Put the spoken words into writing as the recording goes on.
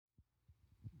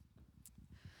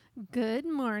Good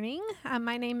morning.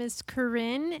 My name is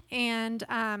Corinne, and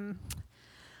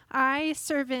I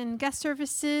serve in guest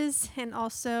services and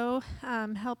also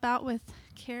help out with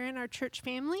Karen, our church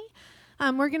family.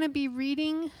 We're going to be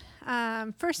reading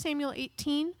 1 Samuel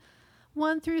 18,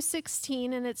 1 through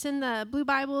 16, and it's in the blue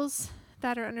Bibles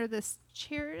that are under the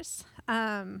chairs.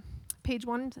 Page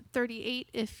 138.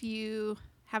 If you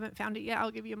haven't found it yet,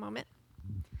 I'll give you a moment.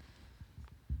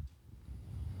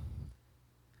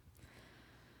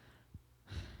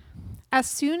 As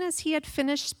soon as he had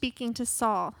finished speaking to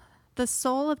Saul, the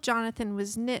soul of Jonathan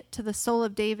was knit to the soul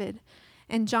of David,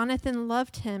 and Jonathan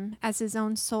loved him as his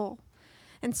own soul.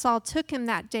 And Saul took him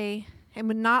that day and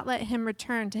would not let him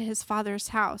return to his father's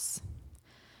house.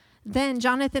 Then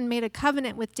Jonathan made a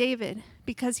covenant with David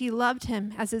because he loved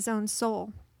him as his own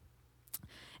soul.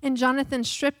 And Jonathan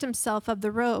stripped himself of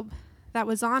the robe that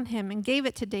was on him and gave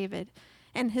it to David,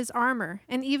 and his armor,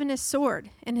 and even his sword,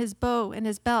 and his bow, and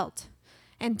his belt.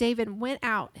 And David went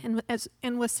out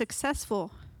and was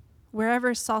successful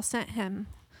wherever Saul sent him,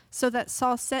 so that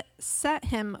Saul set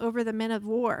him over the men of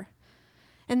war.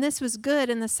 And this was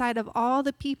good in the sight of all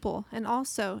the people, and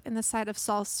also in the sight of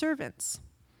Saul's servants.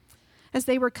 As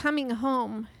they were coming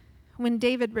home, when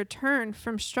David returned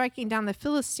from striking down the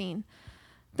Philistine,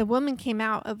 the women came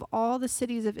out of all the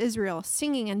cities of Israel,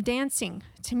 singing and dancing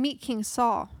to meet King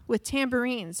Saul, with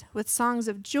tambourines, with songs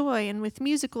of joy, and with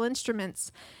musical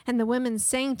instruments. And the women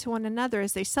sang to one another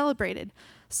as they celebrated,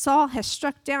 "Saul has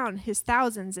struck down his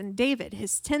thousands, and David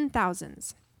his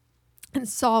 10,000s." And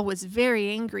Saul was very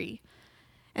angry,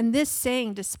 and this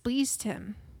saying displeased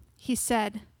him. He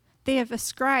said, "They have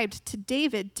ascribed to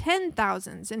David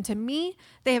 10,000s, and to me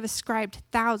they have ascribed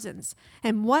thousands.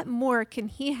 And what more can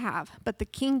he have but the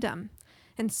kingdom?"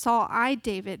 And Saul eyed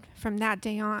David from that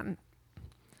day on.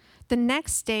 The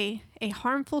next day, a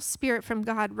harmful spirit from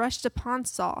God rushed upon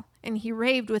Saul, and he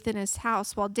raved within his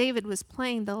house while David was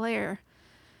playing the lyre,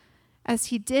 as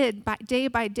he did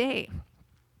by day.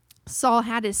 Saul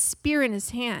had his spear in his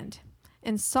hand,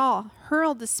 and Saul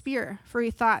hurled the spear, for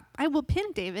he thought, "I will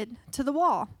pin David to the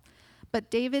wall." But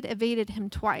David evaded him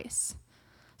twice.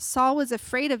 Saul was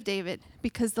afraid of David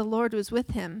because the Lord was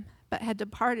with him, but had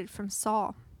departed from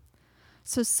Saul.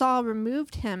 So Saul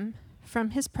removed him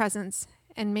from his presence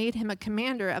and made him a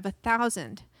commander of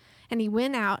 1,000. And he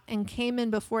went out and came in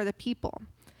before the people.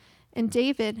 And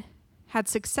David had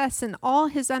success in all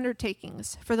his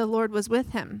undertakings, for the Lord was with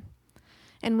him.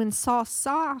 And when Saul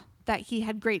saw that he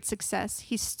had great success,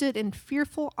 he stood in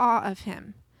fearful awe of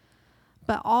him.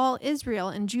 But all Israel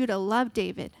and Judah loved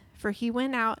David, for he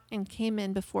went out and came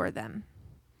in before them.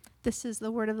 This is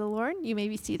the word of the Lord. You may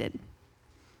be seated.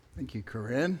 Thank you,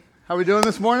 Corinne. How are we doing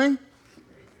this morning?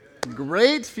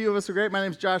 Great. A few of us are great. My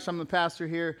name's Josh. I'm the pastor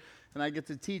here, and I get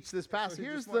to teach this passage. So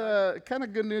here's the kind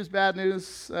of good news, bad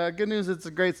news. Good news, it's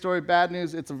a great story. Bad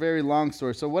news, it's a very long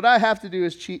story. So what I have to do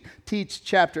is teach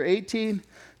chapter 18,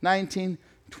 19,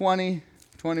 20,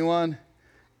 21,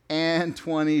 and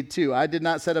 22. I did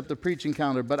not set up the preaching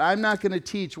calendar, but I'm not going to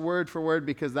teach word for word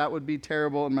because that would be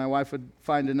terrible and my wife would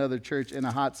find another church in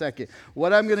a hot second.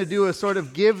 What I'm going to do is sort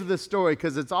of give the story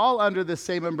because it's all under the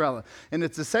same umbrella. And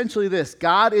it's essentially this: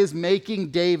 God is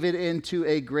making David into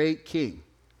a great king.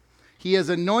 He has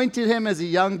anointed him as a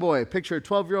young boy. Picture a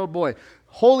 12-year-old boy.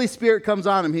 Holy Spirit comes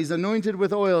on him. He's anointed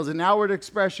with oils. An outward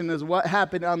expression is what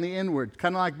happened on the inward,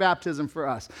 kind of like baptism for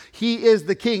us. He is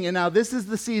the king. And now this is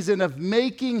the season of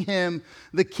making him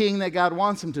the king that God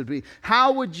wants him to be.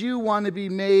 How would you want to be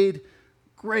made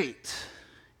great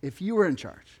if you were in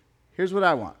charge? Here's what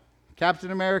I want.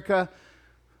 Captain America,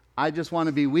 I just want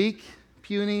to be weak,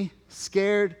 puny,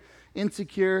 scared,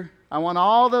 insecure. I want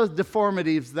all those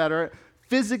deformities that are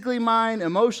physically mine,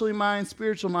 emotionally mine,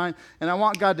 spiritual mine, and I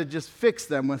want God to just fix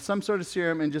them with some sort of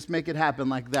serum and just make it happen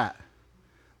like that.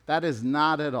 That is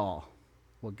not at all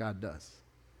what God does.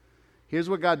 Here's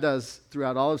what God does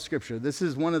throughout all of Scripture. This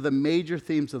is one of the major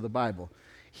themes of the Bible.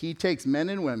 He takes men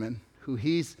and women who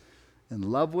he's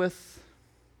in love with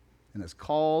and is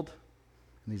called,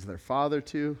 and he's their father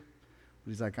to.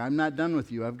 But he's like, "I'm not done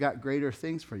with you. I've got greater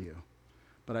things for you.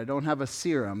 But I don't have a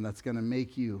serum that's going to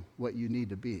make you what you need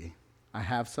to be. I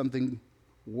have something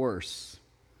worse.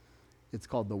 It's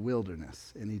called the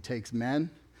wilderness." And he takes men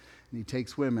and he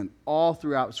takes women all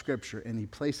throughout Scripture and he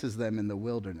places them in the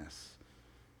wilderness.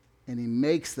 And he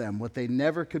makes them what they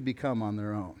never could become on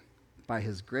their own by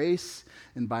his grace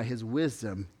and by his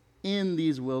wisdom in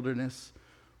these wilderness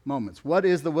moments. What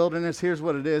is the wilderness? Here's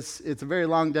what it is. It's a very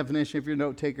long definition. If you're a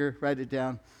note taker, write it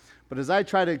down. But as I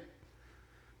try to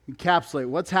encapsulate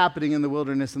what's happening in the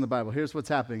wilderness in the Bible, here's what's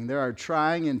happening. There are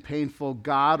trying and painful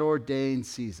God-ordained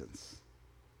seasons.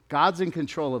 God's in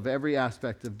control of every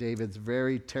aspect of David's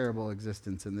very terrible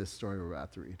existence in this story we're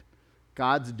about to read.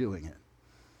 God's doing it.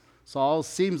 Saul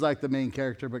seems like the main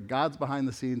character, but God's behind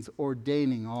the scenes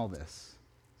ordaining all this.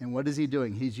 And what is he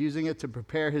doing? He's using it to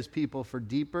prepare his people for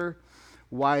deeper,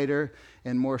 wider,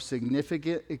 and more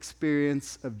significant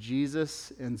experience of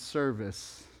Jesus and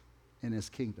service in his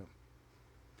kingdom.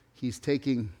 He's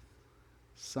taking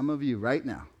some of you right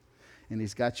now, and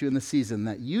he's got you in the season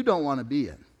that you don't want to be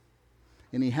in.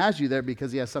 And he has you there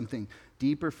because he has something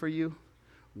deeper for you,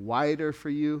 wider for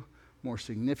you, more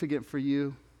significant for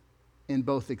you, in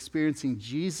both experiencing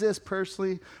Jesus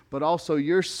personally, but also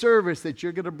your service that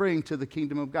you're going to bring to the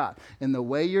kingdom of God. And the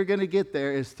way you're going to get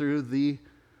there is through the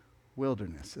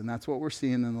wilderness. And that's what we're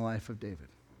seeing in the life of David.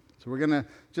 So we're going to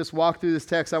just walk through this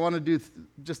text. I want to do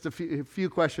just a few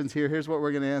questions here. Here's what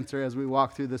we're going to answer as we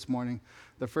walk through this morning.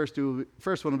 The first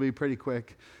one will be pretty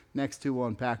quick. Next two will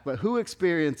unpack. But who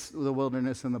experienced the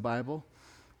wilderness in the Bible?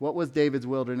 What was David's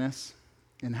wilderness?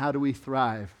 And how do we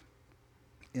thrive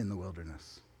in the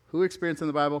wilderness? Who experienced in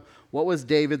the Bible? What was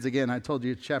David's? Again, I told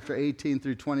you, chapter 18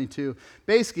 through 22.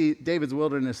 Basically, David's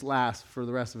wilderness lasts for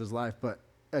the rest of his life, but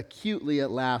acutely it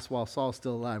lasts while Saul's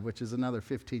still alive, which is another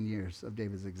 15 years of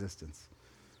David's existence.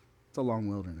 It's a long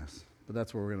wilderness, but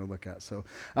that's what we're going to look at. So,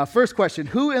 first question,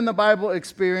 who in the Bible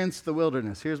experienced the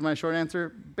wilderness? Here's my short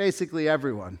answer. Basically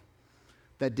everyone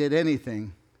that did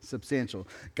anything substantial.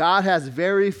 God has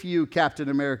very few Captain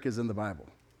Americas in the Bible,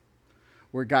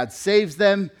 where God saves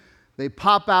them. They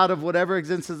pop out of whatever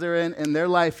existence they're in, and their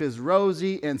life is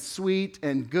rosy and sweet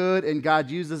and good, and God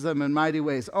uses them in mighty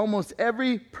ways. Almost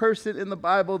every person in the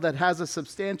Bible that has a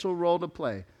substantial role to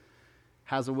play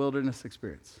has a wilderness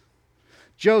experience.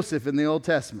 Joseph in the Old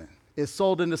Testament is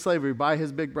sold into slavery by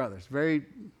his big brothers.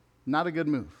 Not a good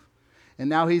move. And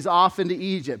now he's off into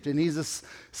Egypt, and he's a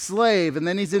slave, and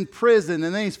then he's in prison,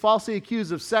 and then he's falsely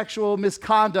accused of sexual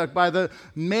misconduct by the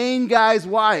main guy's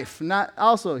wife.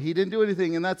 He didn't do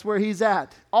anything, and that's where he's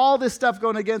at. All this stuff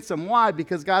going against him. Why?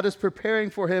 Because God is preparing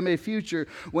for him a future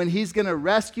when he's going to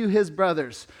rescue his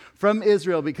brothers from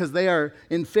Israel because they are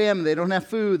in famine. They don't have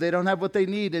food. They don't have what they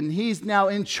need, and he's now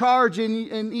in charge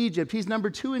in Egypt. He's number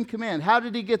 2 in command. How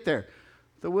did he get there?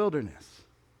 The wilderness.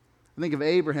 I think of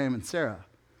Abraham and Sarah.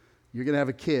 You're going to have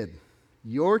a kid.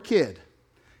 Your kid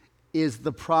is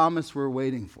the promise we're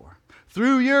waiting for.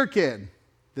 Through your kid,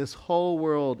 this whole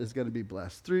world is going to be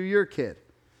blessed. Through your kid.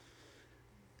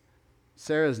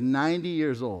 Sarah's 90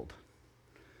 years old.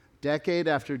 Decade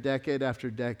after decade after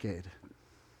decade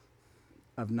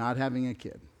of not having a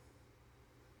kid.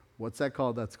 What's that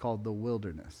called? That's called the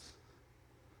wilderness.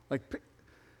 Like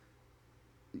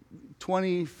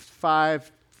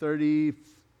 25,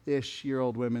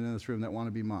 30-ish-year-old women in this room that want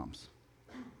to be moms.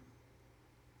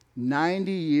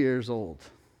 90 years old.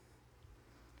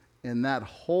 And that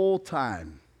whole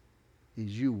time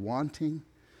is you wanting,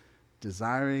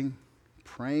 desiring,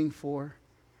 praying for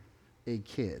a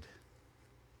kid.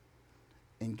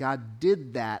 And God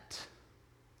did that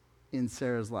in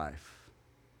Sarah's life.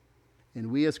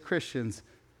 And we as Christians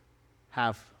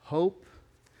have hope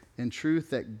and truth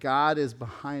that God is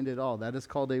behind it all. That is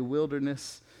called a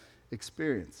wilderness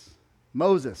experience.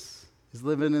 Moses is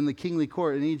living in the kingly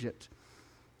court in Egypt.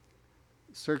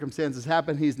 Circumstances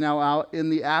happen. He's now out in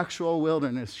the actual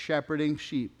wilderness shepherding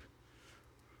sheep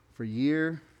for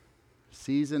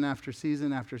season after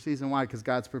season after season. Why? Because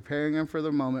God's preparing him for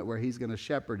the moment where he's going to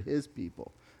shepherd his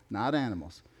people, not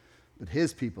animals, but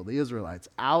his people, the Israelites,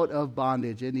 out of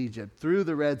bondage in Egypt, through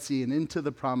the Red Sea and into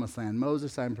the promised land.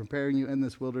 Moses, I'm preparing you in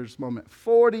this wilderness moment.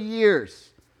 40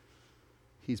 years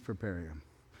he's preparing him.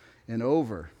 And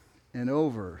over and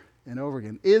over and over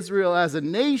again. Israel as a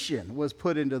nation was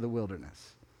put into the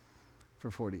wilderness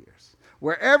for 40 years.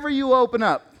 Wherever you open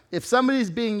up, if somebody's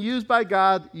being used by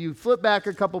God, you flip back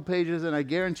a couple pages and I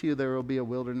guarantee you there will be a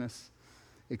wilderness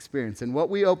experience. And what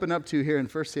we open up to here in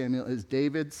 1 Samuel is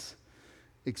David's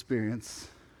experience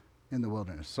in the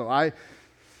wilderness. So I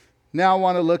now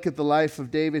want to look at the life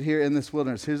of David here in this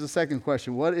wilderness. Here's the second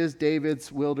question. What is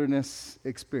David's wilderness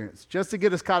experience? Just to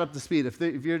get us caught up to speed, if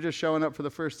you're just showing up for the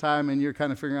first time and you're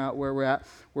kind of figuring out where we're at,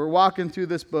 we're walking through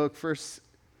this book, 1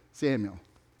 Samuel.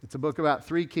 It's a book about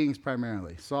 3 kings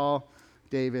primarily, Saul,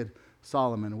 David,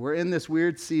 Solomon. We're in this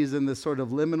weird season, this sort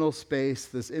of liminal space,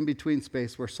 this in-between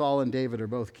space where Saul and David are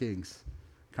both kings,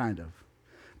 kind of.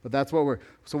 But that's what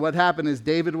so what happened is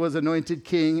David was anointed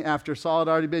king after Saul had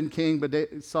already been king, but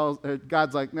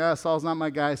God's like, nah, Saul's not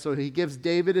my guy. So he gives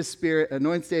David his spirit,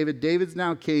 anoints David. David's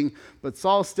now king, but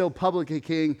Saul's still publicly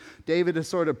king. David is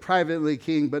sort of privately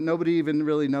king, but nobody even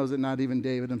really knows it, not even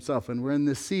David himself. And we're in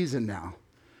this season now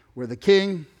where the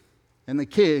king and the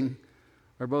king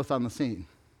are both on the scene.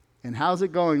 And how's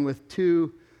it going with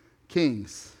 2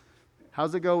 kings?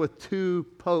 How's it go with 2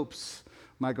 popes,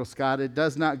 Michael Scott? It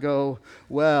does not go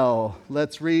well.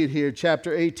 Let's read here,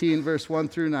 chapter 18, verse 1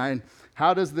 through 9.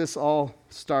 How does this all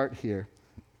start here?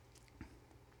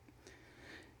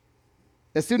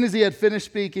 As soon as he had finished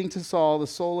speaking to Saul, the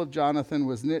soul of Jonathan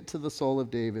was knit to the soul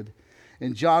of David,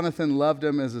 and Jonathan loved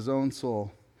him as his own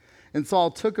soul. And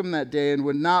Saul took him that day and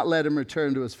would not let him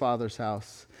return to his father's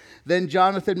house. Then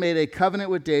Jonathan made a covenant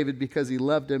with David because he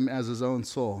loved him as his own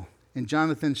soul. And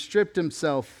Jonathan stripped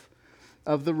himself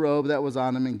of the robe that was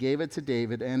on him and gave it to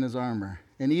David and his armor,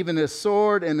 and even his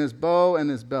sword and his bow and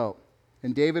his belt.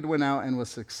 And David went out and was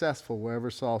successful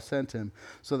wherever Saul sent him,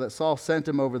 so that Saul sent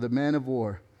him over the men of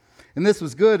war. And this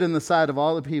was good in the sight of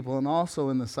all the people and also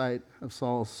in the sight of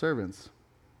Saul's servants.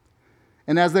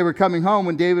 And as they were coming home,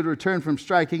 when David returned from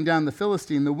striking down the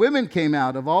Philistine, the women came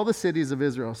out of all the cities of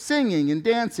Israel, singing and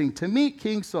dancing to meet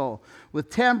King Saul, with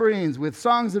tambourines, with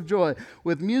songs of joy,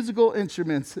 with musical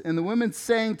instruments. And the women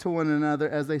sang to one another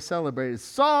as they celebrated,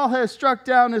 Saul has struck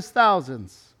down his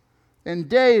thousands, and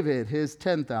David his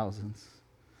 10,000s.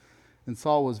 And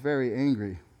Saul was very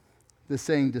angry. This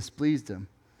saying displeased him.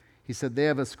 He said, they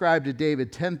have ascribed to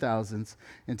David 10,000s,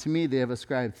 and to me they have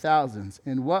ascribed thousands.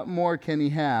 And what more can he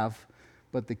have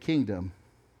but the kingdom?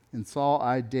 And Saul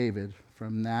eyed David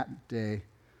from that day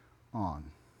on.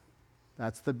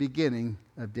 That's the beginning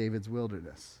of David's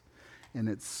wilderness. And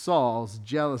it's Saul's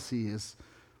jealousy is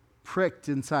pricked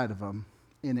inside of him,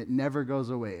 and it never goes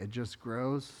away. It just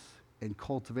grows and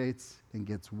cultivates and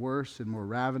gets worse and more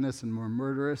ravenous and more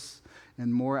murderous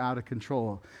and more out of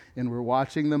control. And we're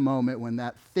watching the moment when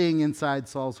that thing inside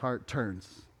Saul's heart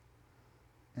turns.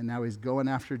 And now he's going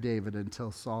after David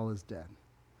until Saul is dead.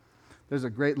 There's a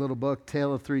great little book,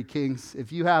 Tale of Three Kings.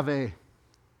 If you have a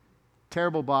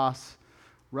terrible boss,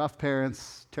 rough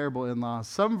parents, terrible in-laws,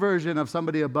 some version of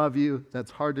somebody above you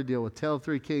that's hard to deal with, Tale of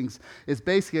Three Kings is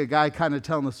basically a guy kind of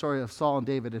telling the story of Saul and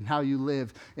David and how you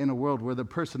live in a world where the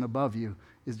person above you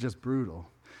is just brutal.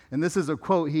 And this is a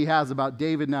quote he has about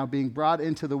David now being brought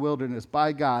into the wilderness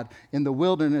by God. In the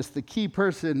wilderness, the key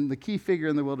person, the key figure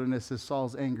in the wilderness is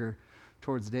Saul's anger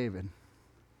towards David.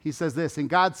 He says this, in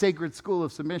God's sacred school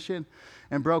of submission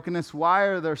and brokenness, why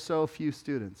are there so few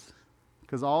students?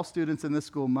 Because all students in this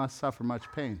school must suffer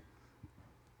much pain.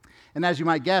 And as you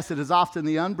might guess, it is often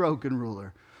the unbroken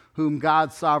ruler whom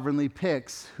God sovereignly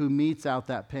picks who meets out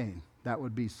that pain. That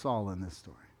would be Saul in this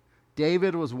story.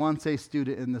 David was once a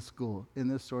student in this school, in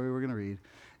this story we're going to read,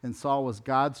 and Saul was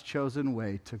God's chosen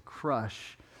way to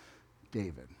crush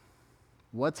David.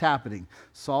 What's happening?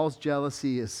 Saul's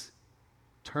jealousy is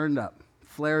turned up,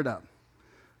 flared up.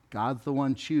 God's the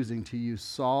one choosing to use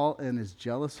Saul and his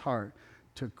jealous heart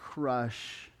to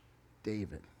crush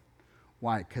David.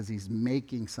 Why? Because he's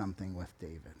making something with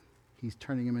David. He's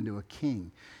turning him into a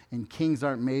king. And kings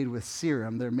aren't made with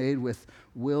serum. They're made with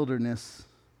wilderness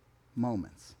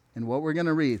moments. And what we're going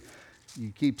to read,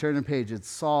 you keep turning pages, it's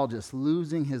Saul just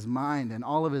losing his mind, and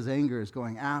all of his anger is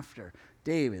going after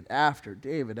David, after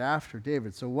David, after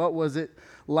David. So what was it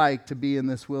like to be in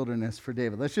this wilderness for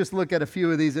David? Let's just look at a few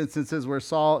of these instances where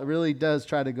Saul really does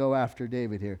try to go after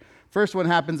David here. First one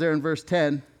happens there in verse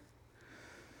 10.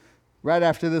 Right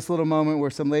after this little moment where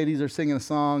some ladies are singing a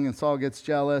song and Saul gets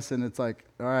jealous and it's like,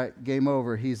 all right, game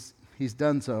over. He's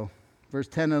done so. Verse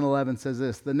 10 and 11 says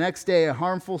this, the next day a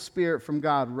harmful spirit from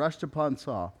God rushed upon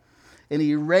Saul, and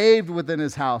he raved within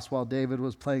his house while David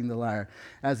was playing the lyre,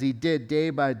 as he did day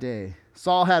by day.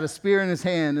 Saul had a spear in his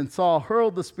hand, and Saul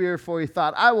hurled the spear, for he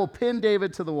thought, I will pin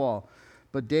David to the wall.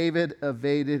 But David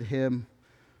evaded him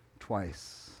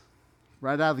twice.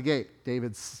 Right out of the gate,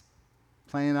 David's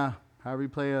playing however you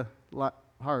play a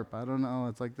harp. I don't know.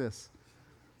 It's like this.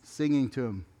 Singing to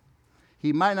him.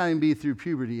 He might not even be through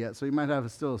puberty yet, so he might have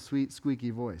still a sweet,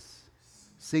 squeaky voice.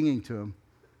 Singing to him,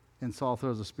 and Saul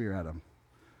throws a spear at him.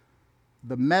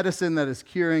 The medicine that is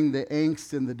curing the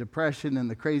angst and the depression and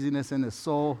the craziness in his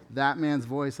soul, that man's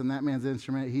voice and that man's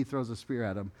instrument, he throws a spear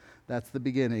at him. That's the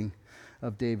beginning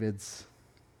of David's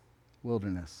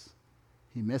wilderness.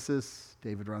 He misses.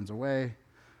 David runs away.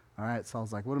 All right,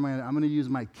 Saul's like, I'm going to use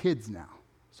my kids now.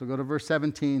 So go to verse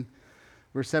 17.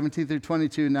 Verse 17 through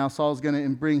 22, now Saul's going to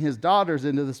bring his daughters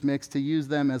into this mix to use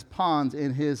them as pawns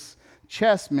in his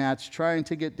chess match, trying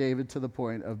to get David to the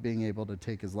point of being able to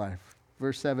take his life.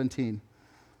 Verse 17.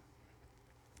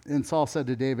 And Saul said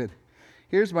to David,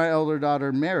 here's my elder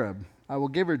daughter Merab. I will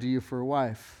give her to you for a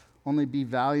wife. Only be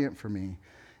valiant for me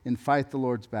and fight the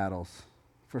Lord's battles.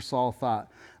 For Saul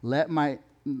thought, let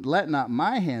not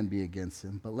my hand be against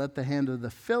him, but let the hand of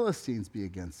the Philistines be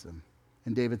against him.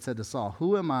 And David said to Saul,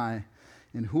 who am I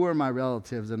And who are my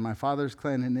relatives and my father's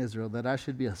clan in Israel that I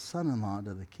should be a son-in-law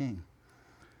to the king?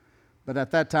 But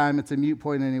at that time, it's a moot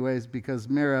point anyways, because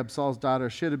Merab, Saul's daughter,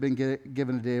 should have been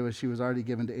given to David. She was already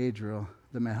given to Adriel,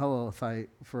 the Mahalathite,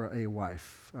 for a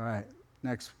wife. All right,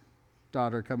 next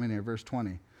daughter coming here, verse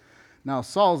 20. Now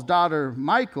Saul's daughter,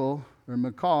 Michal, or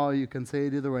Michal, you can say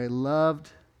it either way, loved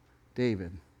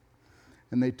David.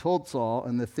 And they told Saul,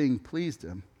 and the thing pleased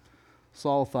him.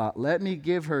 Saul thought, let me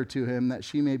give her to him that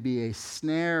she may be a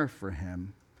snare for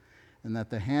him, and that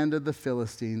the hand of the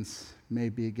Philistines may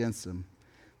be against him.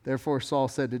 Therefore Saul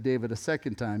said to David a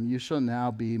second time, you shall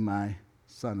now be my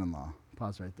son-in-law.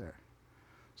 Pause right there.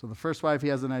 So the first wife, he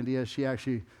has an idea.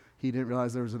 He didn't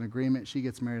realize there was an agreement. She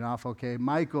gets married off. Okay,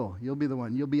 Michal, you'll be the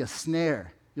one. You'll be a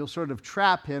snare. You'll sort of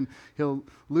trap him. He'll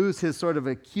lose his sort of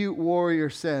acute warrior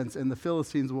sense, and the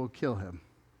Philistines will kill him.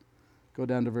 Go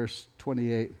down to verse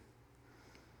 28.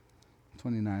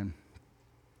 29.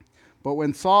 But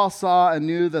when Saul saw and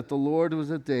knew that the Lord was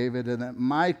with David and that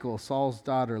Michal, Saul's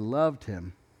daughter, loved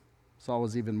him, Saul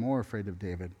was even more afraid of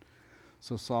David.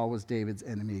 So Saul was David's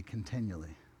enemy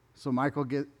continually. So Michal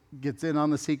gets in on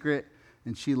the secret,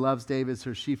 and she loves David,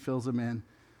 so she fills him in.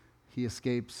 He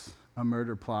escapes a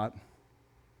murder plot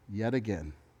yet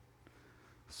again.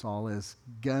 Saul is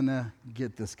gonna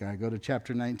get this guy. Go to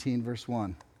chapter 19, verse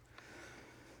 1.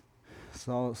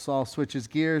 Saul switches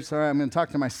gears. All right, I'm going to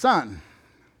talk to my son.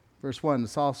 Verse 1,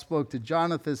 Saul spoke to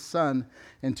Jonathan's son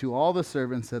and to all the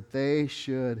servants that they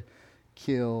should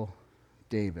kill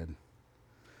David.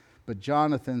 But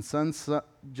Jonathan,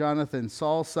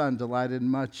 Saul's son, delighted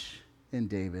much in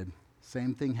David.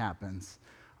 Same thing happens.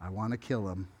 I want to kill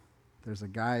him. There's a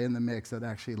guy in the mix that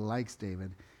actually likes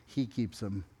David. He keeps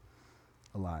him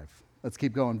alive. Let's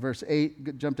keep going. Verse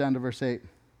 8, jump down to verse 8.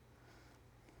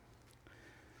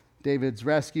 David's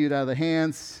rescued out of the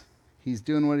hands. He's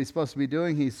doing what he's supposed to be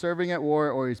doing. He's serving at war,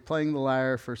 or he's playing the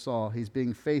lyre for Saul. He's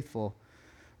being faithful.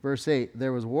 Verse 8,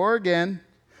 there was war again.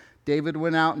 David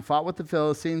went out and fought with the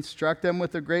Philistines, struck them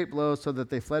with a great blow so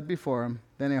that they fled before him.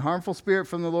 Then a harmful spirit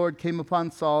from the Lord came upon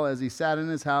Saul as he sat in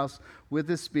his house with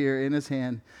his spear in his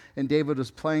hand, and David was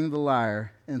playing the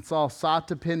lyre. And Saul sought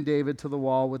to pin David to the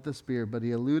wall with the spear, but he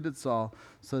eluded Saul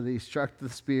so that he struck the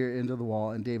spear into the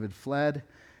wall, and David fled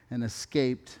and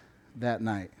escaped that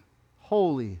night.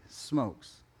 Holy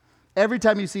smokes. Every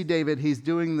time you see David, he's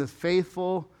doing the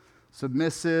faithful,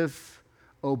 submissive,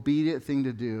 obedient thing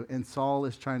to do, and Saul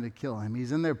is trying to kill him.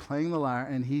 He's in there playing the lyre,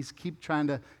 and he's keep trying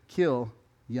to kill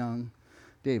young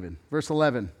David. Verse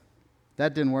 11,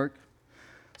 that didn't work.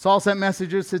 Saul sent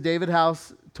messengers to David's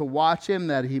house to watch him,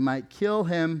 that he might kill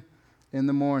him in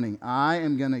the morning. I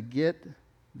am going to get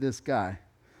this guy.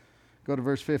 Go to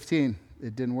verse 15.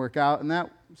 It didn't work out in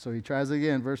that, so he tries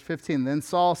again. Verse 15, then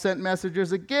Saul sent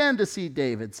messengers again to see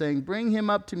David, saying, bring him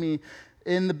up to me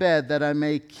in the bed that I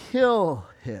may kill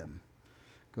him.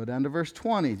 Go down to verse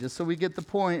 20, just so we get the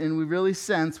point and we really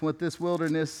sense what this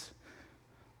wilderness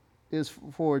is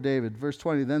for David. Verse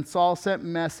 20, then Saul sent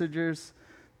messengers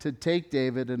to take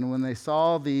David, and when they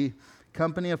saw the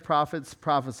company of prophets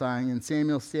prophesying and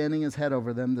Samuel standing his head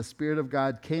over them, the Spirit of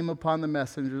God came upon the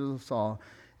messengers of Saul,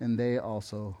 and they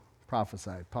also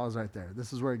prophesied. Pause right there.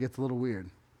 This is where it gets a little weird.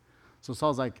 So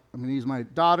Saul's like, I'm going to use my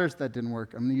daughters. That didn't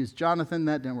work. I'm going to use Jonathan.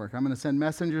 That didn't work. I'm going to send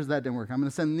messengers. That didn't work. I'm going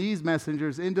to send these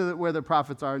messengers into where the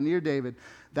prophets are near David.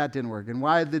 That didn't work. And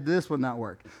why did this one not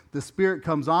work? The Spirit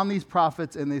comes on these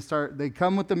prophets, and they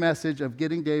come with the message of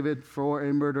getting David for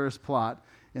a murderous plot.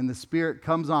 And the Spirit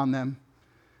comes on them,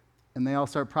 and they all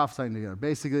start prophesying together.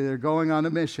 Basically, they're going on a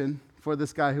mission for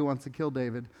this guy who wants to kill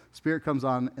David. Spirit comes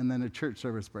on, and then a church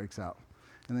service breaks out.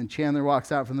 And then Chandler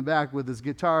walks out from the back with his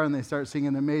guitar, and they start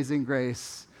singing Amazing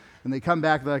Grace. And they come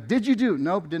back, they're like, did you do?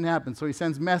 Nope, didn't happen. So he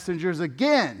sends messengers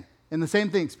again. And the same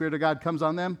thing, Spirit of God comes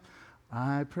on them.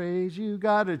 I praise you,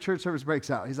 God. A church service breaks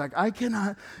out. He's like, I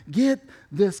cannot get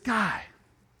this guy.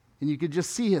 And you could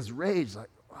just see his rage, like,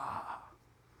 wow.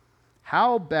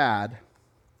 How bad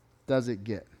does it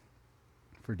get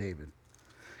for David?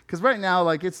 Because right now,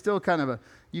 like, it's still kind of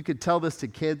you could tell this to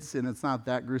kids, and it's not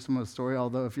that gruesome of a story,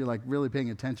 although if you're, like, really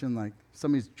paying attention, like,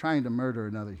 somebody's trying to murder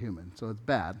another human, so it's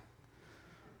bad.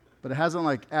 But it hasn't,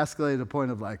 like, escalated to the point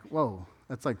of, like, whoa,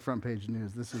 that's, like, front page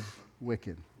news. This is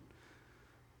wicked.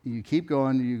 You keep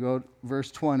going. You go verse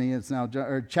 20. It's now,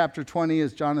 or chapter 20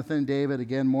 is Jonathan and David.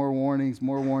 Again, more warnings,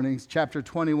 more warnings. Chapter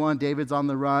 21, David's on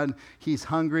the run. He's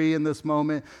hungry in this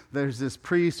moment. There's this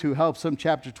priest who helps him.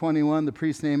 Chapter 21, the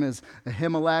priest's name is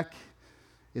Ahimelech.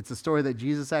 It's a story that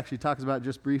Jesus actually talks about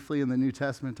just briefly in the New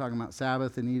Testament, talking about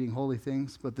Sabbath and eating holy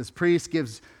things. But this priest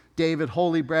gives David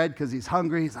holy bread because he's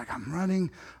hungry. He's like, I'm running,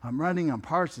 I'm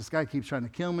parched. This guy keeps trying to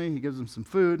kill me. He gives him some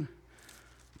food.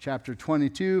 Chapter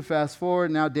 22, fast forward,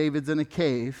 now David's in a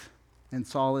cave, and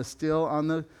Saul is still on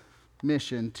the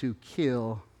mission to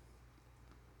kill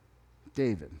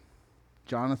David.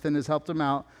 Jonathan has helped him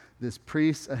out. This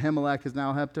priest, Ahimelech, has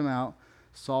now helped him out.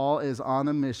 Saul is on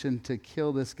a mission to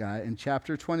kill this guy, and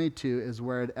chapter 22 is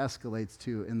where it escalates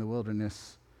to in the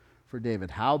wilderness for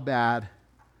David. How bad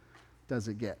does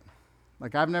it get?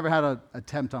 Like, I've never had an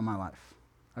attempt on my life.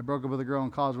 I broke up with a girl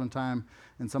in college one time,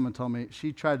 and someone told me,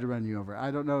 she tried to run you over.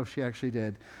 I don't know if she actually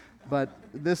did, but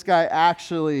this guy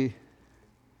actually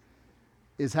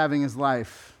is having his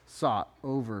life sought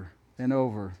over and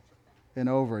over and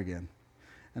over again.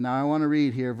 And now I want to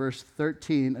read here verse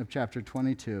 13 of chapter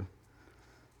 22.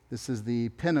 This is the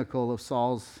pinnacle of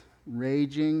Saul's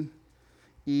raging,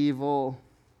 evil,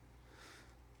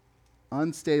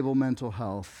 unstable mental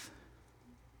health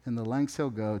and the lengths he'll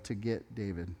go to get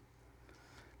David.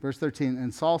 Verse 13,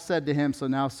 and Saul said to him, so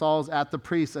now Saul's at the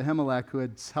priest Ahimelech, who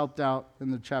had helped out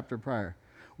in the chapter prior.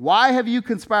 Why have you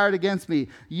conspired against me,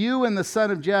 you and the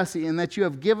son of Jesse, in that you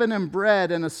have given him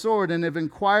bread and a sword, and have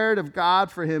inquired of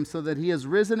God for him, so that he has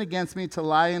risen against me to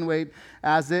lie in wait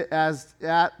as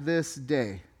at this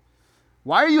day?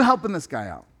 Why are you helping this guy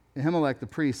out? Ahimelech the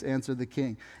priest answered the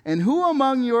king, and who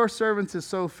among your servants is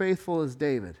so faithful as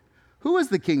David? Who is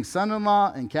the king's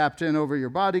son-in-law and captain over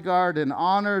your bodyguard and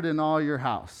honored in all your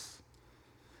house?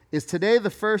 Is today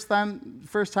the first time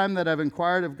that I've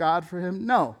inquired of God for him?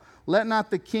 No. Let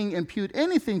not the king impute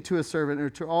anything to a servant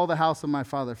or to all the house of my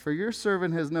father, for your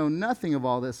servant has known nothing of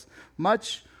all this,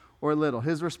 much or little.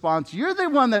 His response, you're the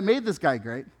one that made this guy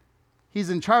great.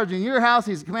 He's in charge in your house.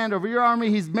 He's command over your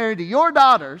army. He's married to your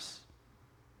daughters.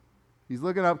 He's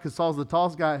looking up because Saul's the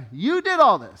tallest guy. You did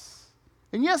all this.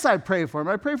 And yes, I pray for him.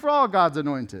 I pray for all God's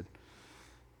anointed.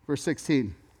 Verse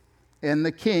 16. And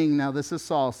the king, now this is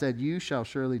Saul, said, you shall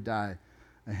surely die,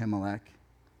 Ahimelech,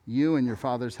 you and your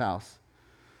father's house.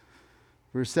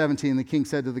 Verse 17, the king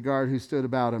said to the guard who stood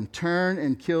about him, turn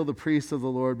and kill the priests of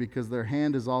the Lord, because their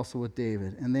hand is also with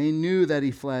David. And they knew that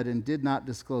he fled and did not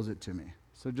disclose it to me.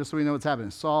 So just so we know what's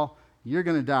happening, Saul, you're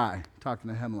going to die,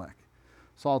 talking to Ahimelech.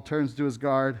 Saul turns to his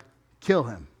guard, kill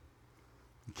him.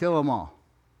 Kill them all.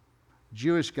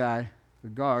 Jewish guy, the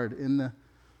guard in the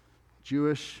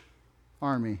Jewish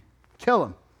army, kill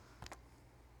him.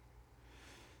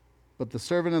 But the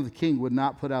servant of the king would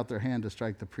not put out their hand to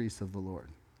strike the priests of the Lord.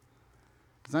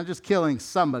 It's not just killing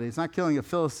somebody. It's not killing a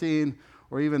Philistine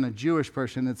or even a Jewish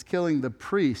person. It's killing the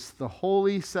priests, the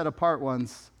holy, set-apart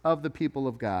ones of the people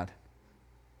of God.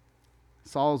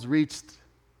 Saul's reached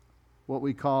what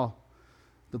we call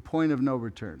the point of no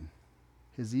return.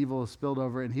 His evil is spilled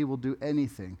over, and he will do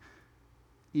anything,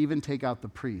 even take out the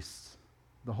priests,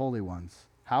 the holy ones.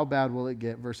 How bad will it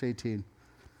get? Verse 18.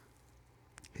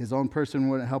 His own person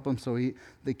wouldn't help him, so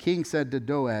the king said to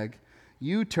Doeg,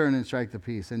 you turn and strike the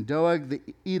priest. And Doeg the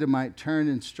Edomite turned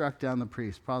and struck down the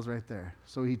priest. Pause right there.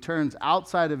 So he turns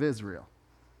outside of Israel.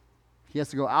 He has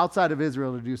to go outside of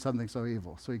Israel to do something so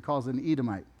evil. So he calls an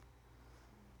Edomite.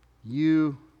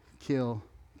 You kill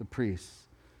the priests.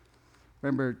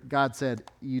 Remember, God said,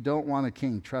 you don't want a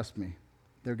king, trust me.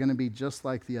 They're going to be just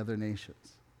like the other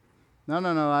nations.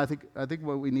 No, I think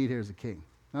what we need here is a king.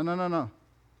 No,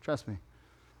 trust me.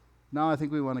 No, I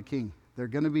think we want a king. They're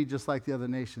going to be just like the other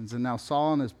nations. And now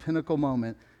Saul, in his pinnacle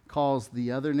moment, calls the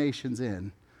other nations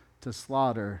in to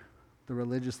slaughter the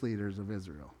religious leaders of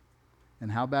Israel.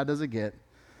 And how bad does it get?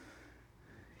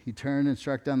 He turned and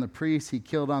struck down the priests. He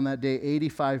killed on that day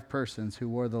 85 persons who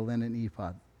wore the linen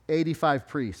ephod. 85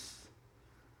 priests.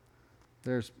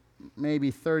 There's maybe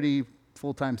 30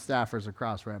 full-time staffers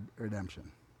across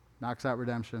Redemption. Knocks out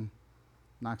Redemption,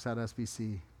 knocks out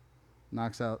SBC,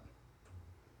 knocks out.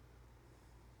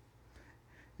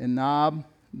 In Nob,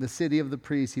 the city of the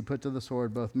priests, he put to the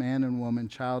sword both man and woman,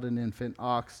 child and infant,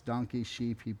 ox, donkey,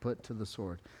 sheep, he put to the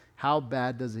sword. How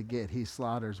bad does it get? He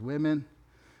slaughters women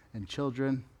and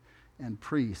children and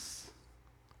priests,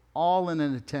 all in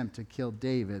an attempt to kill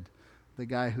David, the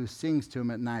guy who sings to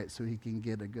him at night so he can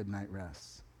get a good night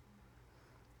rest.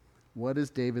 What is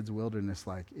David's wilderness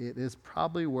like? It is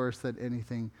probably worse than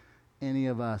anything any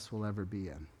of us will ever be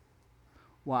in.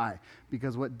 Why?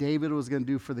 Because what David was going to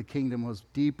do for the kingdom was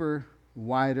deeper,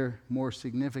 wider, more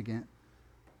significant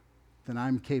than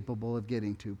I'm capable of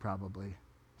getting to, probably.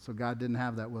 So God didn't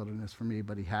have that wilderness for me,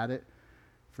 but he had it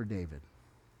for David.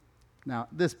 Now,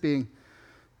 this being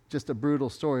just a brutal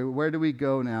story, where do we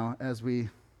go now as we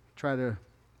try to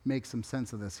make some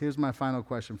sense of this? Here's my final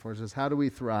question for us, is how do we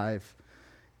thrive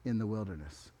in the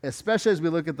wilderness? Especially as we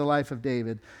look at the life of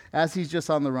David, as he's just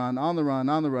on the run.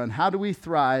 How do we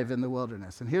thrive in the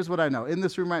wilderness? And here's what I know. In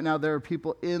this room right now, there are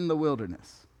people in the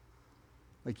wilderness.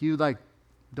 Like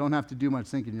don't have to do much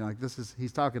thinking. You're like,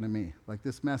 he's talking to me. Like,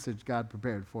 this message God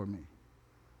prepared for me.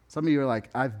 Some of you are like,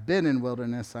 I've been in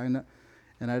wilderness, I know,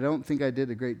 and I don't think I did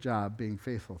a great job being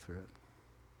faithful through it.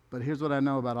 But here's what I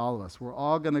know about all of us. We're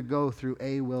all going to go through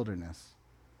a wilderness,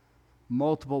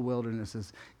 multiple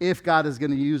wildernesses, if God is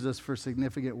going to use us for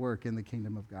significant work in the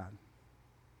kingdom of God.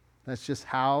 That's just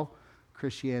how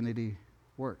Christianity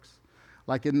works.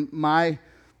 Like in my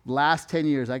last 10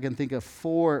 years, I can think of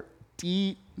 4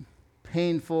 deep,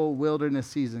 painful wilderness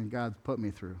seasons God's put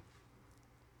me through.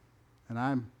 And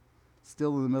I'm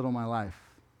still in the middle of my life.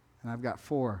 And I've got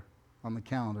 4 on the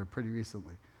calendar pretty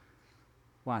recently.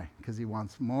 Why? Because he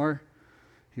wants more,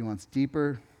 he wants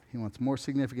deeper, he wants more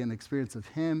significant experience of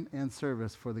him and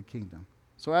service for the kingdom.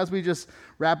 So as we just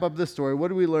wrap up this story, what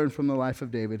do we learn from the life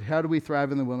of David? How do we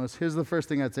thrive in the wilderness? Here's the first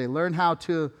thing I'd say. Learn how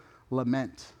to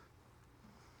lament.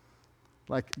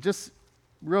 Like, just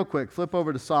real quick, flip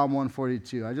over to Psalm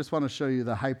 142. I just want to show you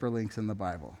the hyperlinks in the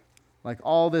Bible. Like,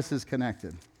 all this is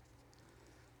connected.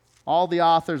 All the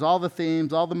authors, all the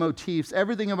themes, all the motifs,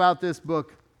 everything about this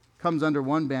book comes under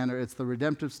one banner. It's the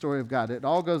redemptive story of God. It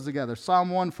all goes together. Psalm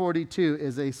 142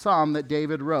 is a psalm that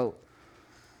David wrote.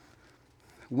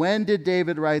 When did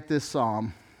David write this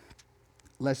psalm?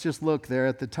 Let's just look there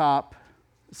at the top.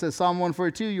 It says, Psalm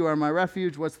 142, you are my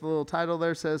refuge. What's the little title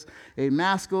there? It says, a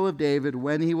maskil of David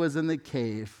when he was in the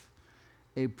cave,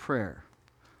 a prayer.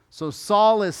 So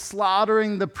Saul is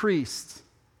slaughtering the priests.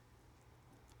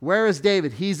 Where is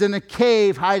David? He's in a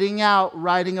cave, hiding out,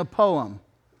 writing a poem.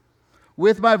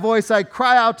 With my voice I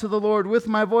cry out to the Lord. With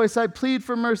my voice I plead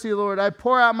for mercy, Lord. I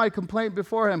pour out my complaint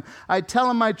before him. I tell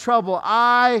him my trouble.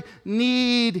 I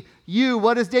need you.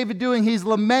 What is David doing? He's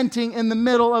lamenting in the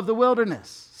middle of the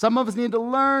wilderness. Some of us need to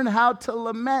learn how to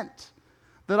lament.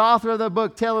 The author of the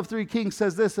book, Tale of Three Kings,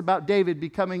 says this about David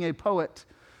becoming a poet.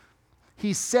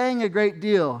 He sang a great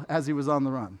deal as he was on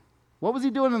the run. What was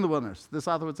he doing in the wilderness? This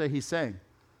author would say he sang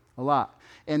a lot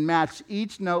and matched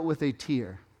each note with a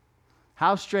tear.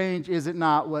 How strange is it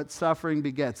not what suffering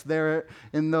begets? There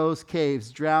in those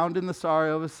caves, drowned in the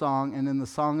sorrow of his song and in the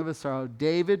song of his sorrow,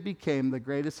 David became the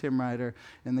greatest hymn writer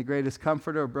and the greatest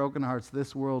comforter of broken hearts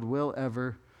this world will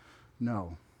ever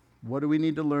know. What do we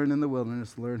need to learn in the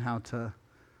wilderness? Learn how to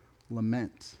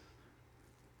lament.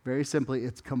 Very simply,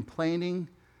 it's complaining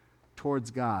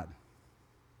towards God.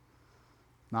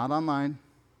 Not online,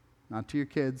 not to your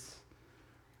kids,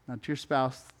 not to your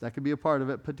spouse. That could be a part of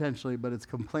it potentially, but it's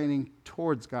complaining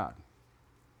towards God.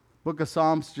 Book of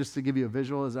Psalms, just to give you a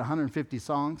visual, is 150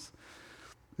 songs.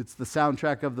 It's the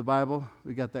soundtrack of the Bible.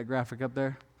 We got that graphic up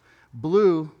there.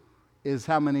 Blue is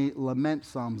how many lament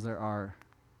psalms there are,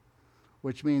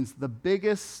 which means the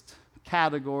biggest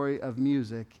category of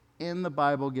music in the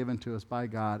Bible given to us by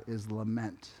God is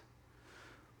lament,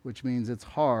 which means it's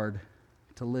hard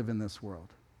to live in this world.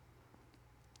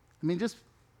 I mean,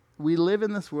 we live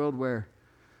in this world where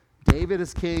David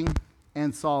is king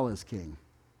and Saul is king.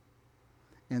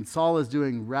 And Saul is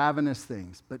doing ravenous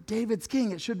things. But David's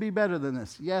king. It should be better than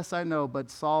this. Yes, I know, but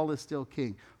Saul is still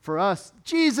king. For us,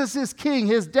 Jesus is king.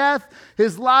 His death,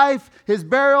 his life, his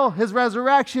burial, his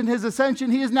resurrection, his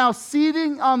ascension. He is now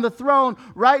seating on the throne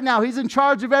right now. He's in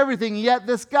charge of everything. Yet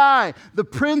this guy, the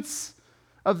prince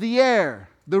of the air,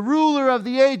 the ruler of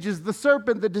the ages, the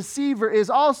serpent, the deceiver, is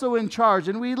also in charge.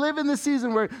 And we live in the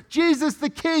season where Jesus the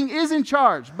king is in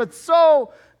charge. But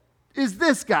so is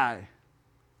this guy.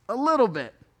 A little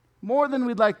bit. More than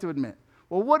we'd like to admit.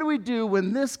 Well, what do we do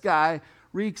when this guy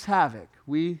wreaks havoc?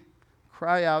 We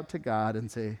cry out to God and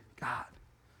say, God,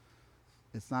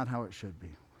 it's not how it should be.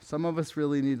 Some of us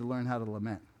really need to learn how to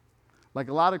lament. Like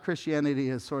a lot of Christianity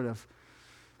is sort of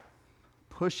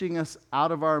pushing us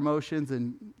out of our emotions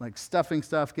and like stuffing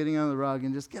stuff, getting on the rug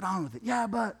and just get on with it. Yeah,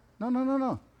 but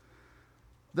no.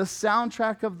 The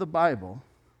soundtrack of the Bible,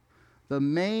 the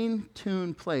main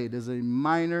tune played is a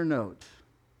minor note,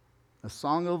 a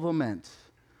song of lament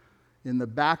in the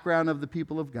background of the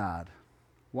people of God.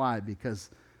 Why? Because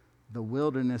the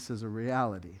wilderness is a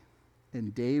reality.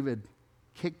 And David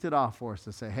kicked it off for us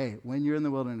to say, hey, when you're in the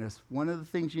wilderness, one of the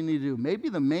things you need to do, maybe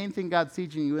the main thing God's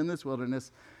teaching you in this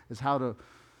wilderness is how to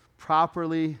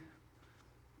properly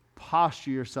posture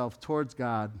yourself towards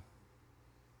God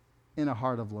in a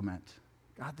heart of lament.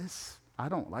 God, I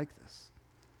don't like this.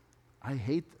 I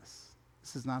hate this.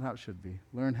 This is not how it should be.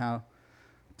 Learn how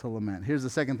to lament. Here's the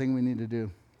second thing we need to do,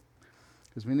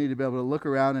 because we need to be able to look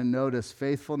around and notice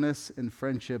faithfulness and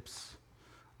friendships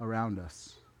around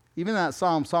us. Even that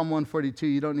Psalm 142,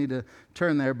 you don't need to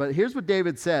turn there, but here's what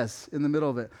David says in the middle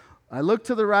of it. I look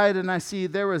to the right and I see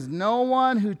there is no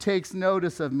one who takes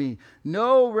notice of me.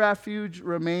 No refuge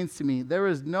remains to me. There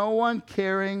is no one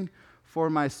caring for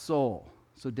my soul.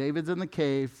 So David's in the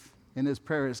cave, and his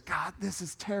prayer is, God, this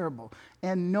is terrible,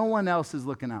 and no one else is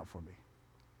looking out for me.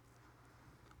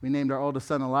 We named our oldest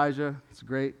son Elijah. It's a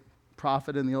great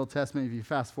prophet in the Old Testament. If you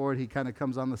fast forward, he kind of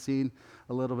comes on the scene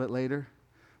a little bit later.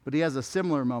 But he has a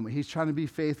similar moment. He's trying to be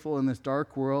faithful in this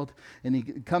dark world, and he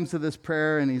comes to this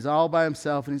prayer, and he's all by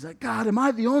himself, and he's like, God, am I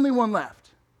the only one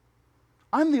left?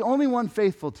 I'm the only one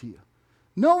faithful to you.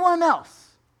 No one else.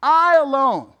 I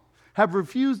alone have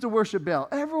refused to worship Baal.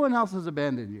 Everyone else has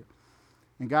abandoned you.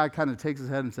 And God kind of takes his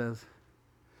head and says,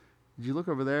 did you look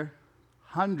over there?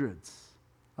 Hundreds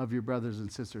of your brothers and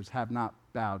sisters have not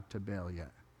bowed to Baal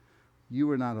yet.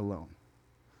 You are not alone.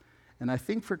 And I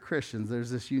think for Christians, there's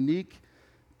this unique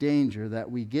danger that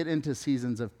we get into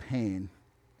seasons of pain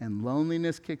and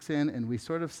loneliness kicks in, and we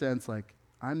sort of sense like,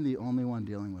 I'm the only one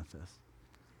dealing with this.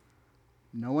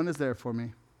 No one is there for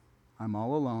me. I'm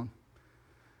all alone.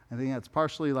 I think that's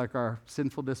partially like our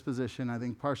sinful disposition. I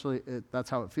think partially that's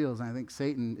how it feels. And I think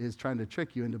Satan is trying to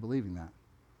trick you into believing that.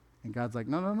 And God's like,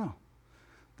 no.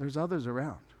 There's others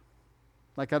around.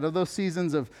 Like out of those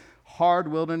seasons of hard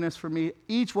wilderness for me,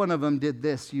 each one of them did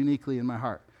this uniquely in my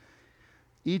heart.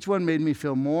 Each one made me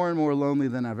feel more and more lonely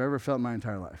than I've ever felt in my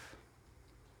entire life.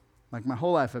 Like my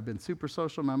whole life I've been super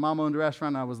social. My mom owned a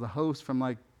restaurant. I was the host from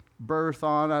like birth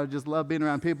on. I just love being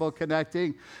around people,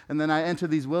 connecting. And then I enter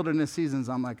these wilderness seasons.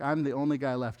 I'm like, I'm the only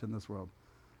guy left in this world.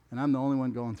 And I'm the only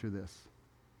one going through this.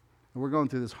 And we're going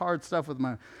through this hard stuff with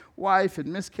my wife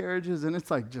and miscarriages, and it's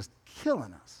like just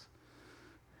killing us.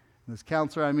 And this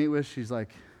counselor I meet with, she's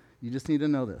like, you just need to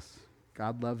know this.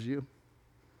 God loves you,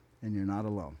 and you're not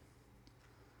alone.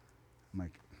 I'm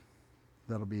like,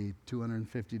 that'll be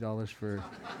 $250 for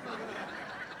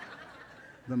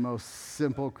the most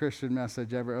simple Christian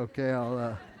message ever. Okay,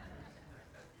 and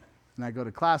I go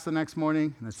to class the next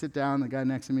morning, and I sit down. The guy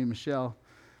next to me, Michelle,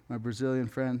 my Brazilian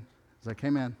friend, is like, hey,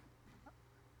 man,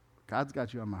 God's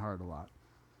got you on my heart a lot,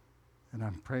 and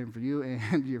I'm praying for you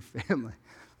and your family.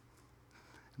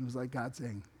 And it was like God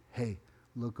saying, hey,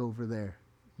 look over there.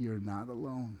 You're not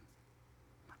alone.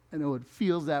 I know it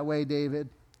feels that way, David,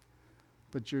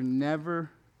 but you're never,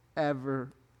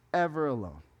 ever, ever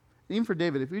alone. And even for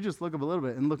David, if you just look up a little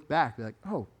bit and look back, be like,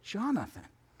 oh, Jonathan.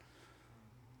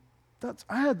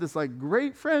 I had this like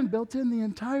great friend built in the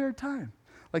entire time.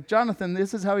 Like Jonathan,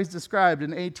 this is how he's described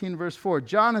in 18 verse 4.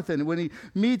 Jonathan, when he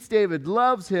meets David,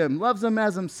 loves him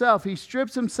as himself. He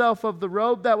strips himself of the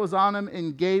robe that was on him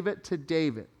and gave it to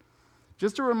David.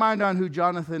 Just a reminder on who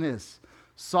Jonathan is.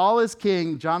 Saul is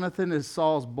king. Jonathan is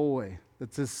Saul's boy.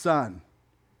 That's his son.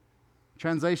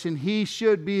 Translation, he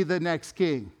should be the next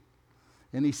king.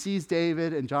 And he sees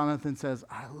David, and Jonathan says,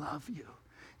 I love you.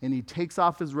 And he takes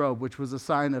off his robe, which was a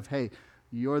sign of, hey,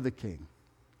 you're the king.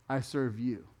 I serve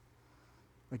you.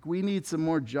 Like, we need some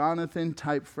more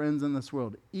Jonathan-type friends in this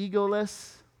world.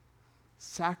 Egoless,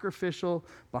 sacrificial,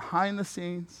 behind the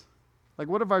scenes. Like,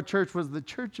 what if our church was the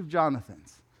church of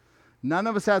Jonathans? None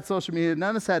of us had social media.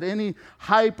 None of us had any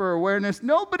hype or awareness.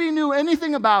 Nobody knew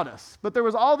anything about us. But there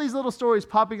was all these little stories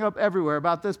popping up everywhere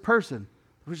about this person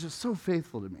who was just so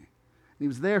faithful to me. And he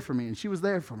was there for me, and she was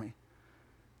there for me.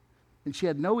 And she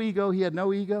had no ego. He had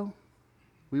no ego.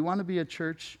 We want to be a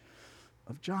church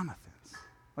of Jonathans.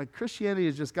 Like, Christianity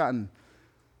has just gotten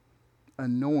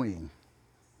annoying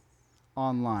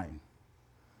online.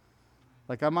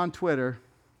 Like, I'm on Twitter,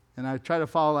 and I try to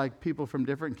follow, like, people from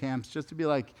different camps just to be,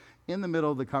 like, in the middle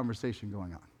of the conversation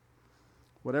going on.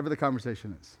 Whatever the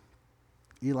conversation is.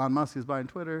 Elon Musk is buying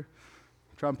Twitter.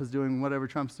 Trump is doing whatever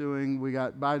Trump's doing. We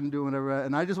got Biden doing whatever.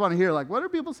 And I just want to hear, like, what are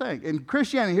people saying? In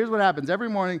Christianity, here's what happens. Every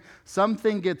morning,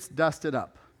 something gets dusted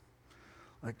up.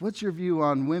 Like, what's your view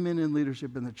on women in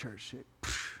leadership in the church?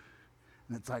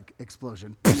 And it's like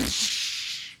explosion.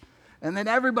 And then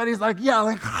everybody's like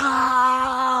yelling,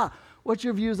 ah! What's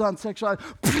your views on sexuality?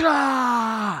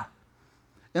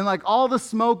 And like all the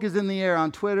smoke is in the air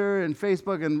on Twitter and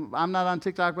Facebook, and I'm not on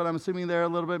TikTok, but I'm assuming there a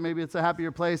little bit. Maybe it's a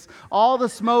happier place. All the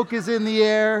smoke is in the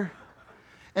air.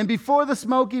 And before the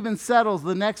smoke even settles,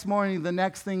 the next morning, the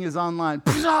next thing is online.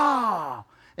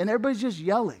 And everybody's just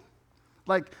yelling.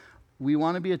 Like, we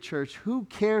want to be a church. Who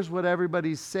cares what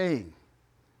everybody's saying?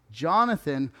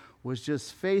 Jonathan was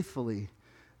just faithfully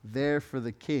there for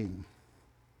the king,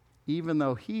 even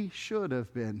though he should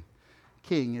have been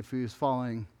king if he was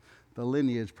following the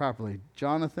lineage properly.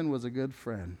 Jonathan was a good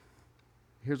friend.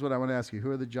 Here's what I want to ask you.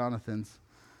 Who are the Jonathans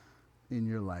in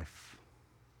your life?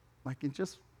 Like, and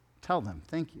just tell them,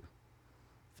 thank you.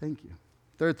 Thank you.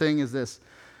 Third thing is this.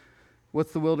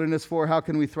 What's the wilderness for? How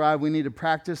can we thrive? We need to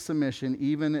practice submission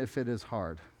even if it is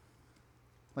hard.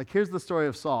 Like, here's the story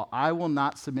of Saul. I will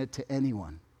not submit to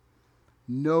anyone.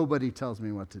 Nobody tells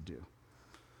me what to do.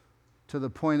 to the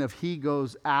point of he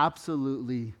goes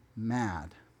absolutely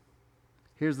mad.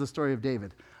 Here's the story of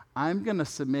David. I'm going to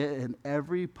submit in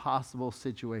every possible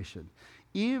situation,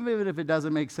 even if it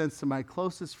doesn't make sense to my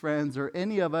closest friends or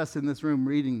any of us in this room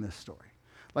reading this story.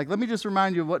 Like, let me just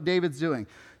remind you of what David's doing.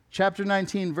 Chapter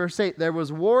 19, verse 8, there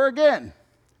was war again.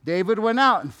 David went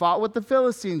out and fought with the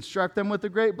Philistines, struck them with a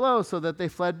great blow so that they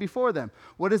fled before them.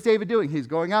 What is David doing? He's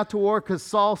going out to war because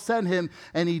Saul sent him,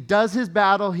 and he does his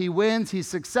battle. He wins. He's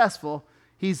successful.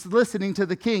 He's listening to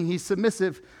the king. He's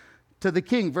submissive to the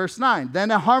king. Verse 9,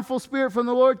 then a harmful spirit from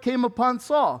the Lord came upon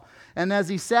Saul, and as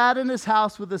he sat in his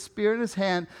house with a spear in his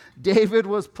hand, David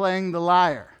was playing the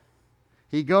lyre.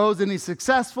 He goes and he's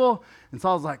successful, and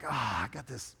Saul's like, I got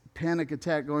this panic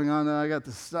attack going on. I got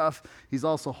this stuff. He's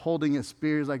also holding his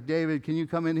spear. He's like, David, can you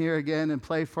come in here again and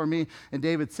play for me? And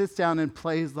David sits down and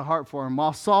plays the harp for him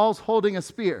while Saul's holding a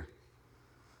spear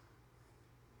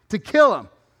to kill him.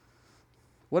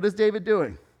 What is David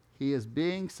doing? He is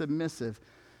being submissive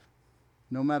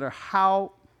no matter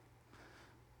how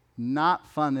not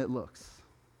fun it looks.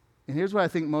 And here's what I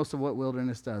think most of what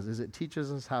wilderness does is it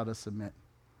teaches us how to submit.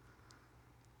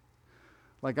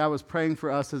 Like, I was praying for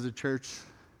us as a church,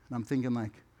 and I'm thinking,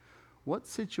 like, what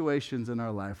situations in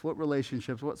our life, what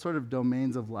relationships, what sort of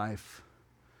domains of life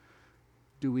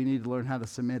do we need to learn how to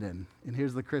submit in? And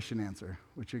here's the Christian answer,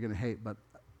 which you're going to hate, but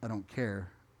I don't care,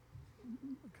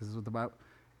 because it's what the Bible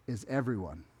is.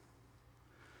 Everyone.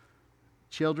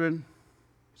 Children,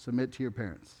 submit to your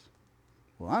parents.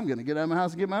 Well, I'm going to get out of my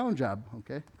house and get my own job.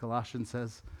 Okay. Colossians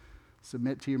says,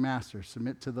 submit to your master.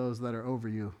 Submit to those that are over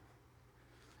you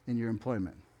in your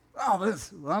employment. I'm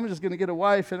just going to get a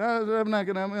wife, and I'm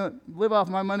going to live off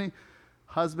my money.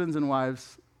 Husbands and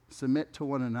wives, submit to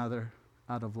one another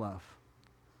out of love.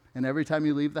 And every time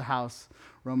you leave the house,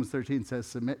 Romans 13 says,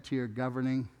 submit to your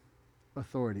governing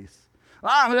authorities.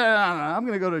 I'm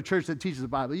going to go to a church that teaches the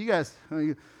Bible. You guys,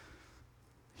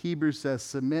 Hebrews says,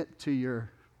 submit to your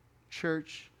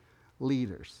church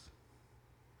leaders.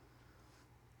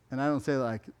 And I don't say,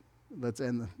 like, let's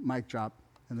end the mic drop,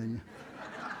 and then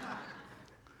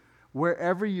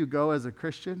wherever you go as a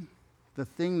Christian, the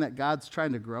thing that God's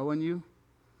trying to grow in you,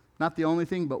 not the only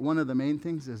thing, but one of the main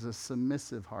things, is a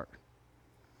submissive heart.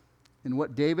 And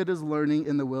what David is learning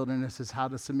in the wilderness is how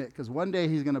to submit, because one day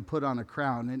he's going to put on a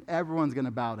crown, and everyone's going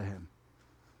to bow to him.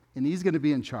 And he's going to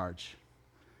be in charge.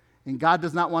 And God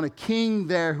does not want a king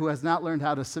there who has not learned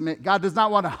how to submit. God does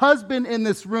not want a husband in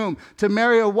this room to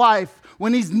marry a wife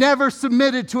when he's never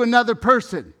submitted to another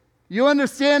person. You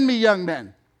understand me, young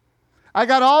men? I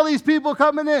got all these people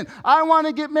coming in. I want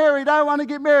to get married. I want to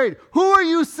get married. Who are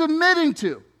you submitting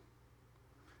to?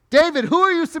 David, who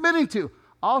are you submitting to?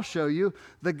 I'll show you.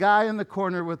 The guy in the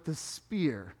corner with the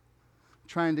spear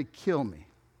trying to kill me.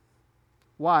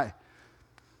 Why?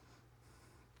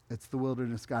 It's the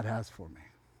wilderness God has for me.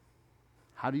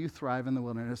 How do you thrive in the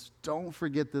wilderness? Don't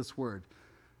forget this word,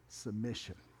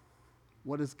 submission.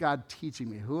 What is God teaching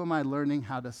me? Who am I learning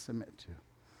how to submit to?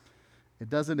 It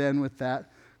doesn't end with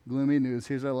that gloomy news.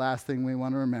 Here's our last thing we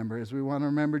want to remember, is we want to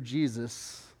remember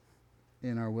Jesus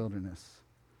in our wilderness.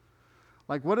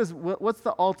 Like, what's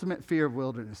the ultimate fear of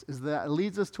wilderness? Is that it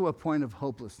leads us to a point of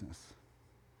hopelessness,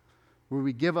 where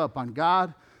we give up on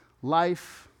God,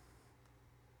 life,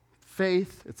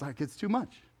 faith. It's like, it's too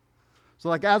much. So,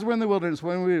 like, as we're in the wilderness,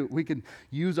 when we can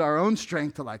use our own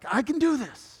strength to, like, I can do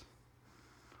this.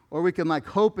 Or we can, like,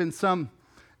 hope in some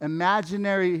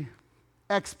imaginary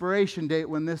expiration date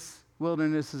when this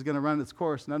wilderness is going to run its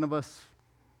course. None of us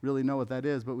really know what that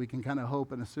is, but we can kind of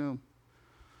hope and assume.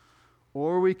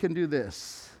 Or we can do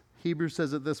this. Hebrews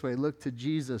says it this way: look to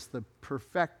Jesus, the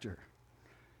perfecter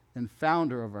and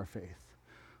founder of our faith,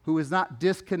 who is not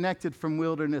disconnected from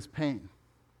wilderness pain.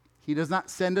 He does not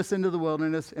send us into the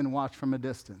wilderness and watch from a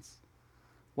distance.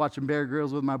 Watching Bear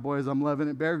Grylls with my boys, I'm loving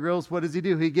it. Bear Grylls, what does he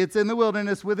do? He gets in the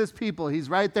wilderness with his people. He's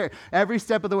right there every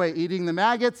step of the way, eating the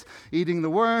maggots, eating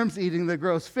the worms, eating the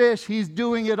gross fish. He's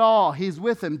doing it all. He's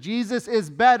with him. Jesus is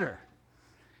better.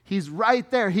 He's right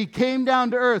there. He came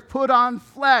down to earth, put on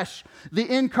flesh,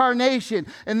 the incarnation.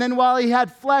 And then while he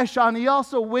had flesh on, he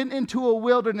also went into a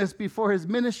wilderness before his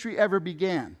ministry ever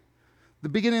began. The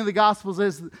beginning of the Gospels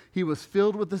is he was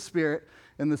filled with the Spirit,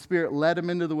 and the Spirit led him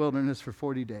into the wilderness for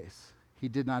 40 days. He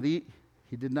did not eat.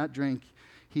 He did not drink.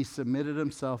 He submitted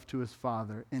himself to his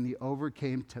Father, and he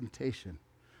overcame temptation.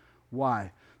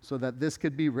 Why? So that this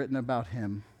could be written about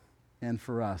him and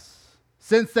for us.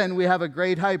 Since then, we have a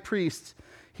great high priest,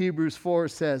 Hebrews 4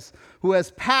 says, who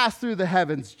has passed through the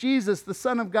heavens, Jesus, the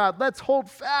Son of God. Let's hold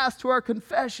fast to our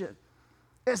confession,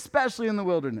 especially in the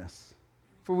wilderness.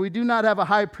 For we do not have a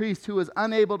high priest who is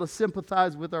unable to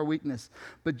sympathize with our weakness,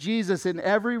 but Jesus in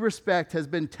every respect has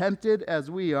been tempted as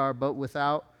we are, but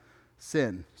without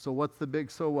sin. So what's the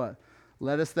big so what?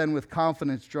 Let us then with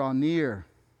confidence draw near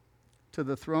to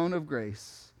the throne of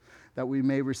grace, that we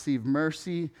may receive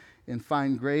mercy and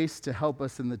find grace to help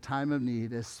us in the time of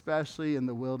need, especially in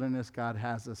the wilderness God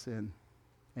has us in.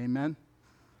 Amen?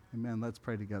 Amen. Let's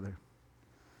pray together.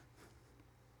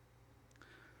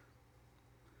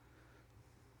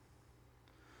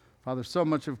 Father, so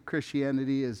much of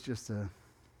Christianity is just a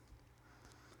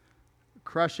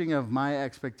crushing of my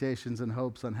expectations and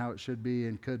hopes on how it should be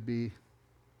and could be,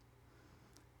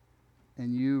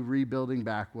 and you rebuilding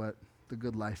back what the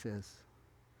good life is.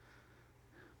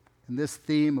 And this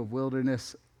theme of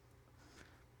wilderness,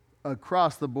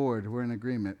 across the board, we're in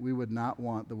agreement. We would not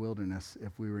want the wilderness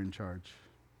if we were in charge.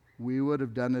 We would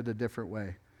have done it a different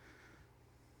way.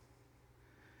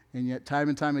 And yet, time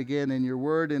and time again, in your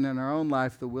word and in our own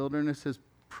life, the wilderness has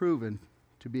proven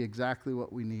to be exactly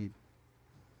what we need.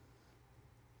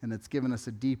 And it's given us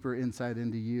a deeper insight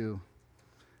into you.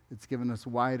 It's given us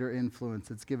wider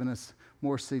influence. It's given us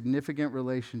more significant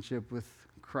relationship with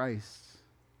Christ.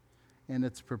 And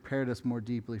it's prepared us more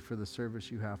deeply for the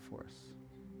service you have for us.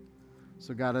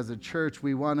 So God, as a church,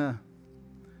 we want to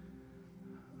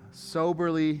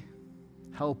soberly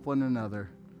help one another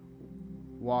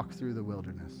walk through the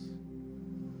wilderness.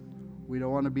 We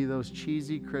don't want to be those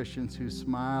cheesy Christians who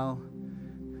smile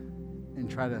and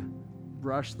try to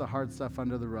brush the hard stuff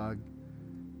under the rug,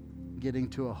 getting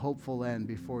to a hopeful end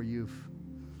before you've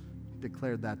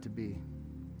declared that to be.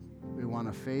 We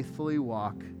want to faithfully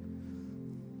walk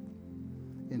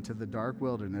into the dark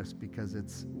wilderness because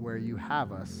it's where you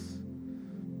have us,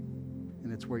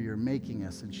 and it's where you're making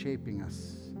us and shaping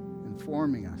us and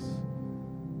forming us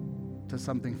to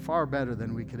something far better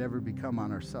than we could ever become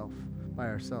by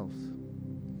ourselves.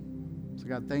 So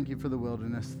God, thank you for the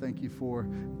wilderness. Thank you for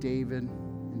David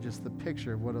and just the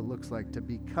picture of what it looks like to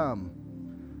become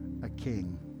a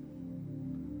king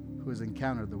who has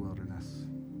encountered the wilderness.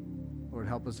 Lord,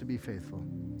 help us to be faithful.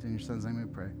 In your son's name we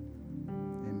pray.